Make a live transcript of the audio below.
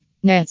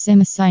NetSim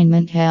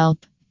assignment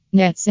help.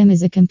 NetSim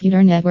is a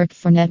computer network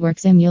for network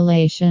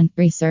simulation,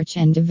 research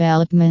and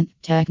development,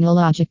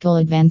 technological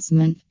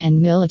advancement,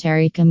 and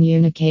military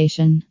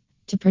communication.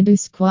 To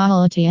produce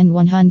quality and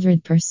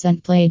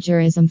 100%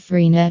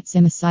 plagiarism-free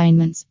NetSim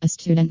assignments, a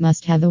student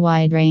must have a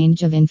wide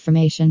range of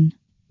information.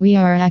 We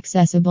are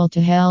accessible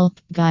to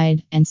help,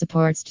 guide, and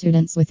support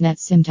students with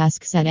NetSim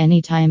tasks at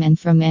any time and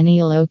from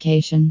any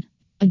location.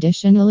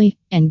 Additionally,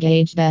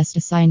 engage best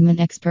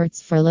assignment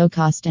experts for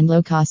low-cost and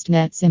low-cost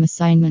NetSim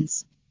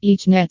assignments.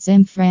 Each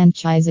NetSim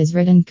franchise is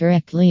written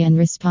correctly and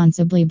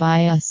responsibly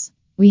by us.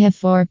 We have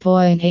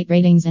 4.8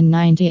 ratings and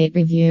 98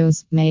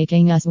 reviews,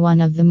 making us one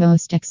of the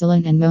most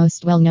excellent and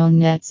most well-known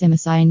NetSim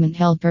assignment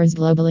helpers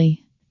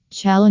globally.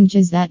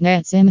 Challenges that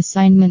NetSim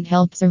assignment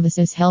help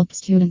services help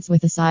students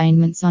with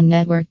assignments on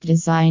network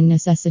design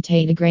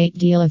necessitate a great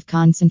deal of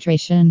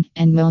concentration,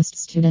 and most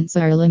students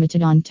are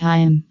limited on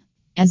time.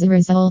 As a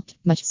result,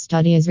 much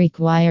study is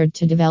required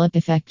to develop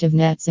effective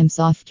NetSim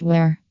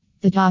software.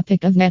 The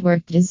topic of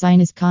network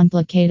design is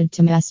complicated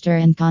to master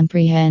and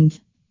comprehend.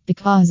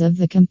 Because of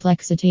the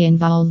complexity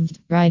involved,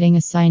 writing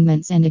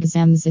assignments and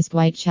exams is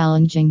quite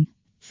challenging.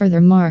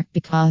 Furthermore,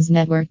 because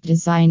network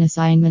design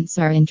assignments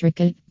are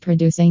intricate,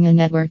 producing a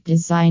network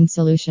design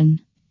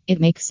solution, it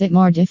makes it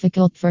more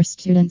difficult for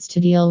students to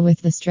deal with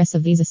the stress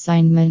of these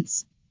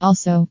assignments.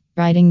 Also,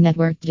 writing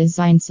network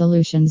design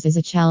solutions is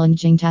a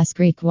challenging task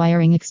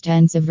requiring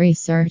extensive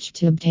research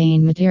to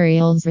obtain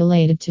materials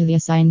related to the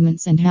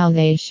assignments and how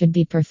they should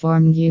be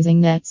performed using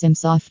NetSim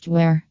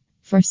software.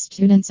 For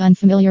students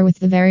unfamiliar with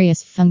the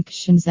various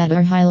functions that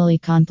are highly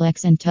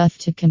complex and tough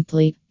to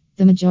complete,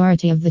 the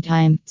majority of the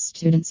time,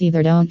 students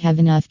either don't have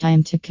enough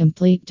time to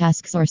complete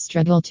tasks or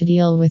struggle to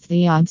deal with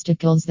the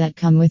obstacles that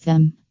come with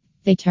them.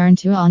 They turn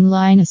to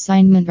online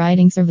assignment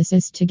writing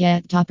services to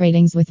get top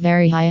ratings with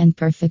very high and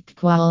perfect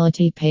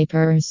quality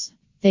papers.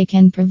 They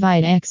can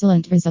provide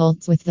excellent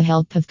results with the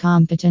help of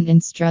competent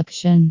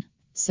instruction.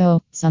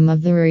 So, some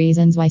of the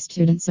reasons why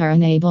students are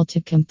unable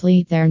to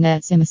complete their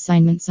NetSim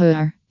assignments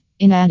are: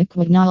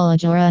 inadequate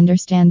knowledge or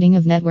understanding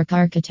of network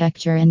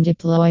architecture and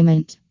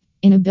deployment,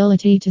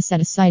 inability to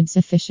set aside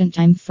sufficient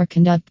time for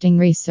conducting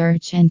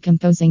research and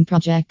composing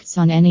projects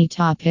on any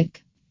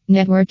topic,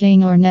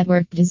 networking or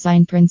network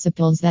design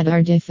principles that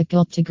are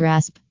difficult to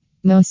grasp.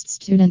 Most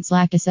students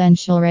lack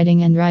essential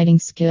reading and writing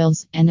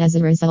skills, and as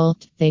a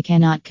result, they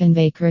cannot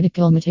convey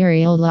critical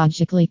material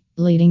logically,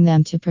 leading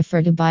them to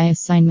prefer to buy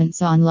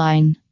assignments online.